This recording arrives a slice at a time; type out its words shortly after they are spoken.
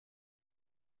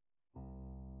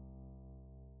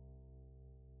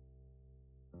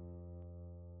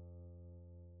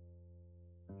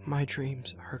My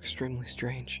dreams are extremely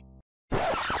strange.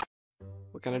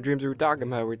 What kind of dreams are we talking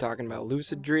about? We're talking about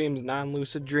lucid dreams,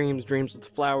 non-lucid dreams, dreams with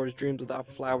flowers, dreams without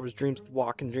flowers, dreams with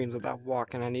walking, dreams without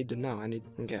walking. I need to know.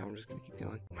 Okay, I'm just gonna keep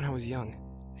going. When I was young,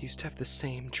 I used to have the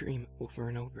same dream over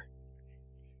and over.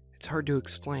 It's hard to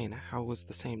explain how it was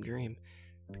the same dream,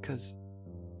 because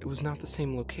it was not the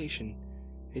same location,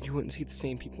 and you wouldn't see the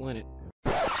same people in it.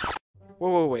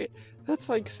 Whoa, wait. That's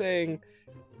like saying,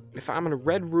 if I'm in a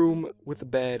red room with a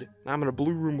bed, and I'm in a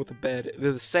blue room with a bed,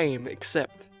 they're the same,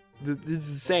 except it's the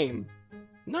same.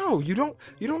 No, you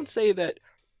don't say that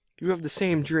you have the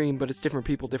same dream, but it's different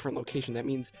people, different location. That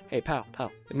means, hey, pal,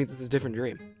 that means it's a different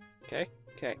dream. Okay?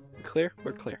 Clear?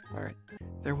 We're clear. Alright.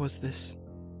 There was this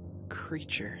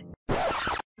creature.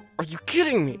 Are you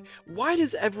kidding me? Why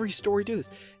does every story do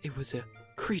this? It was a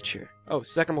creature. Oh,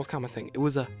 second most common thing. It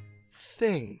was a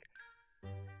thing.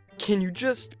 Can you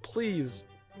just please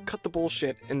cut the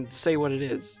bullshit and say what it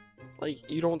is? Like,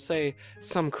 you don't say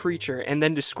some creature and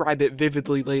then describe it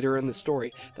vividly later in the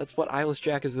story. That's what Eyeless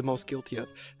Jack is the most guilty of.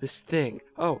 This thing.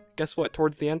 Oh, guess what?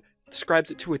 Towards the end, describes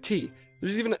it to a T.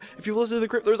 There's even, if you listen to the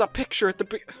crypt, there's a picture at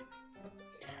the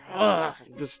I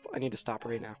need to stop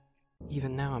right now.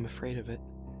 Even now, I'm afraid of it.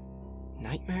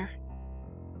 Nightmare?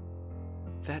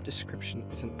 That description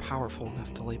isn't powerful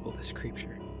enough to label this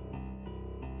creature.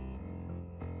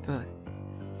 The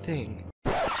thing.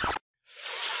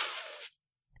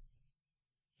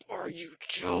 Are you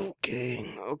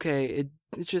joking? Okay, it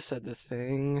just said the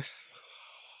thing.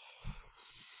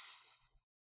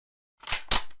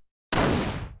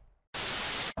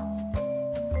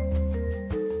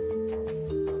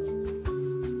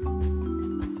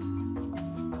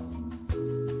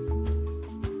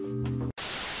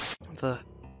 The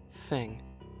thing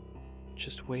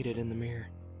just waited in the mirror.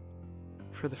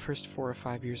 For the first 4 or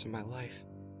 5 years of my life,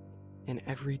 in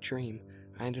every dream,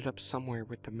 I ended up somewhere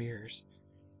with the mirrors.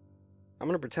 I'm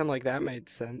gonna pretend like that made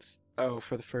sense. Oh,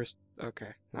 for the first...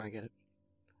 Okay, now I get it.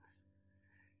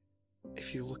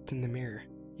 If you looked in the mirror,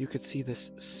 you could see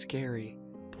this scary,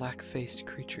 black-faced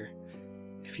creature.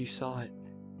 If you saw it,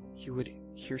 you would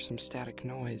hear some static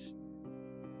noise.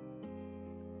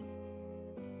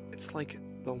 It's like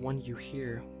the one you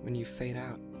hear when you fade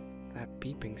out, that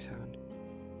beeping sound.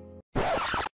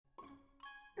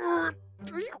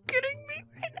 Are you kidding me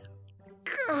right now?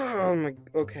 Oh my,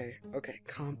 okay,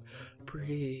 calm,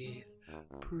 breathe.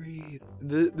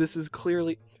 This is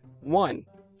clearly, 1,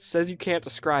 says you can't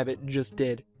describe it, just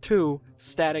did. 2,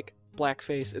 static,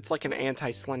 blackface, it's like an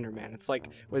anti-Slender Man. It's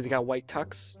like, what, has he got white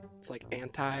tux? It's like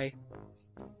anti-Man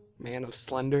of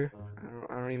Slender?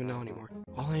 I don't even know anymore.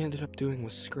 All I ended up doing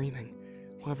was screaming.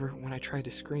 However, when I tried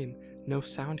to scream, no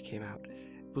sound came out.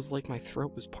 It was like my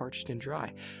throat was parched and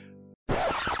dry.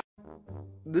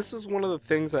 This is one of the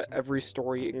things that every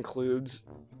story includes.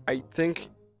 I think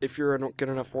if you're a good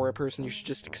enough horror person, you should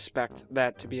just expect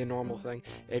that to be a normal thing.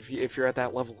 If you're at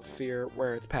that level of fear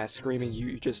where it's past screaming,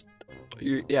 you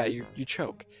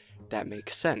choke. That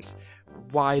makes sense.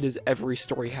 Why does every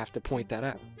story have to point that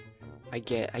out? I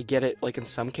get it, like in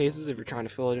some cases, if you're trying to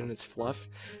fill it in as fluff.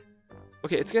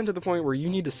 Okay, it's getting to the point where you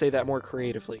need to say that more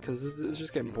creatively, because this is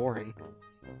just getting boring.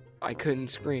 I couldn't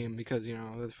scream because, you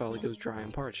know, it felt like it was dry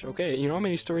and parched. Okay, you know how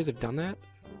many stories have done that?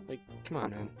 Like, come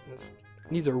on, man. This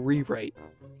needs a rewrite.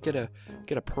 Get a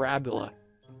parabola.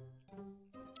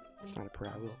 It's not a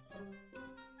parabola.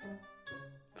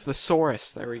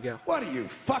 Thesaurus, there we go. What are you,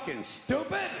 fucking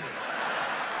stupid?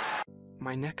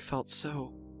 My neck felt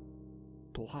so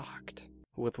blocked.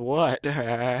 With what?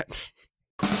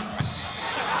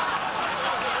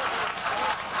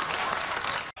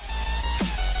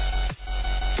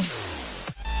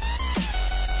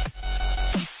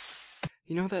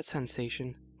 You know that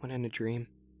sensation when in a dream,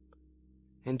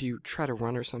 and you try to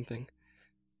run or something?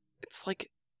 It's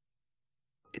like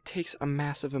it takes a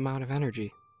massive amount of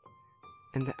energy,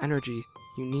 and the energy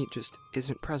you need just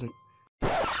isn't present.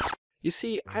 You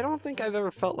see, I don't think I've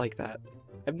ever felt like that.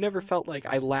 I've never felt like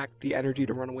I lacked the energy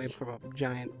to run away from a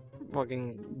giant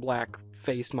fucking black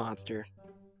face monster.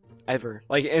 Ever.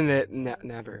 Like, in the...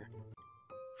 never.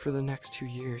 For the next 2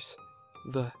 years,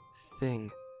 the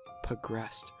thing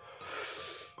progressed.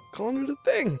 Calling it a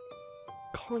thing.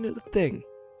 Calling it a thing.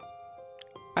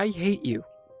 I hate you.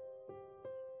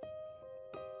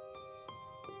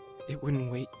 It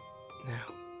wouldn't wait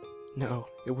now. No,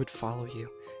 it would follow you.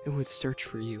 It would search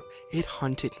for you. It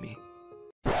hunted me.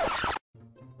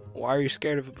 Why are you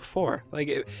scared of it before? Like,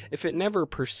 if it never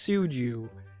pursued you,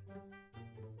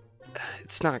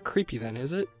 it's not creepy then,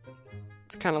 is it?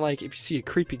 It's kind of like if you see a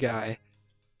creepy guy,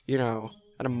 you know,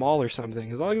 at a mall or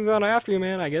something. As long as it's not after you,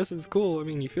 man, I guess it's cool. I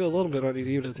mean, you feel a little bit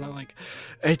uneasy, but it's not like...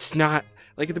 It's not...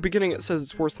 Like, at the beginning it says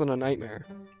it's worse than a nightmare.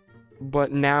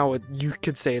 But now you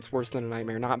could say it's worse than a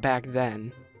nightmare, not back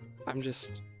then. I'm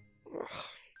just... Ugh,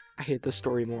 I hate this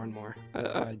story more and more.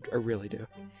 I really do.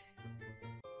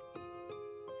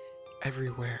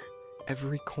 Everywhere,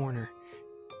 every corner,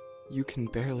 you can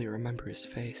barely remember his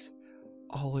face.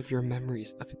 All of your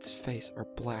memories of its face are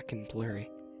black and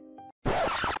blurry.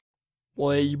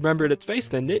 Well, you remembered its face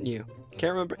then, didn't you?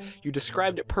 Can't remember. You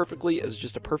described it perfectly as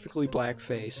just a perfectly black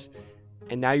face.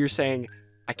 And now you're saying,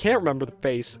 I can't remember the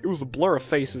face. It was a blur of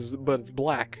faces, but it's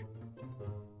black.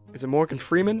 Is it Morgan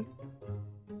Freeman?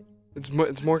 It's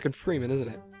Morgan Freeman, isn't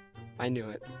it? I knew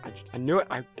it. I knew it.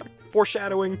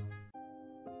 Foreshadowing.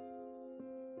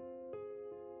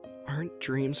 Aren't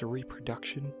dreams a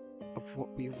reproduction of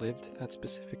what we lived that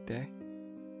specific day?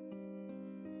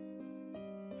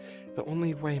 The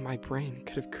only way my brain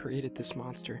could have created this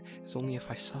monster is only if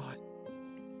I saw it.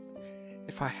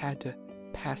 If I had to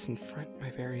pass in front of my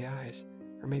very eyes.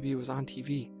 Or maybe it was on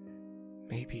TV.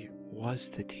 Maybe it was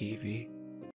the TV.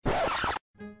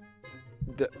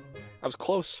 I was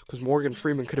close, because Morgan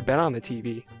Freeman could have been on the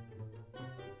TV.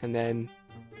 And then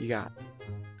you got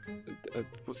a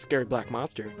scary black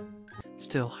monster.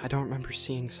 Still, I don't remember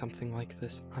seeing something like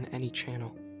this on any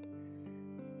channel.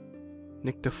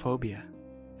 Nyctophobia,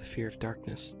 the fear of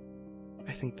darkness.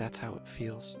 I think that's how it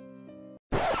feels.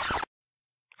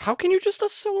 How can you just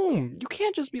assume? You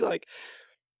can't just be like,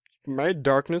 my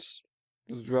darkness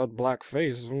is a black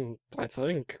face. I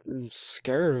think I'm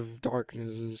scared of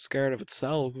darkness and scared of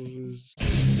itself.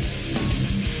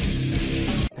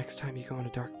 Next time you go in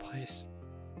a dark place,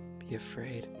 be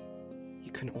afraid.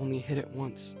 You can only hit it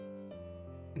once,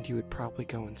 and you would probably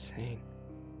go insane.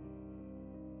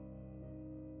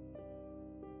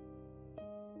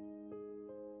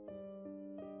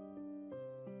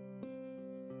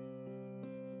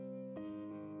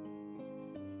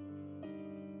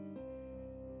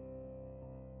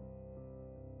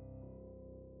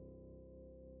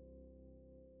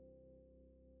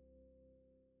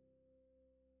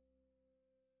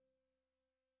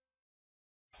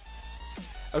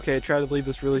 Okay, I tried to leave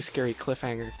this really scary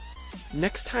cliffhanger.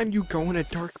 Next time you go in a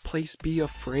dark place, be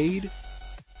afraid?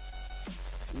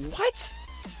 What?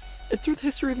 Through the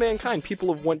history of mankind,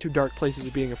 people have went to dark places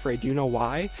being afraid. Do you know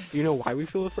why? Do you know why we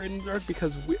feel afraid in the dark?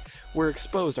 Because we're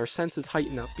exposed, our senses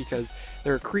heighten up, because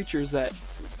there are creatures that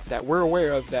we're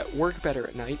aware of that work better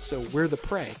at night, so we're the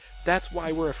prey. That's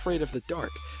why we're afraid of the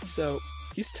dark. So,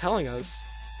 he's telling us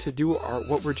to do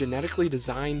what we're genetically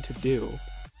designed to do.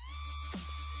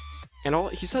 And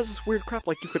he says this weird crap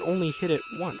like you could only hit it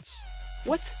once.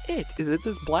 What's it? Is it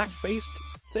this black-faced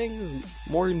thing?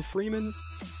 Morgan Freeman?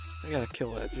 I gotta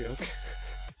kill that joke.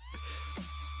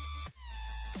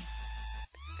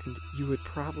 And you would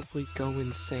probably go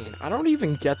insane. I don't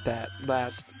even get that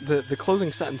last. The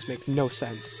closing sentence makes no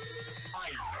sense.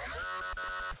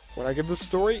 Would I give this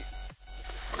story?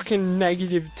 Fucking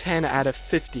 -10 out of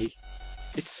 50.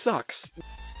 It sucks.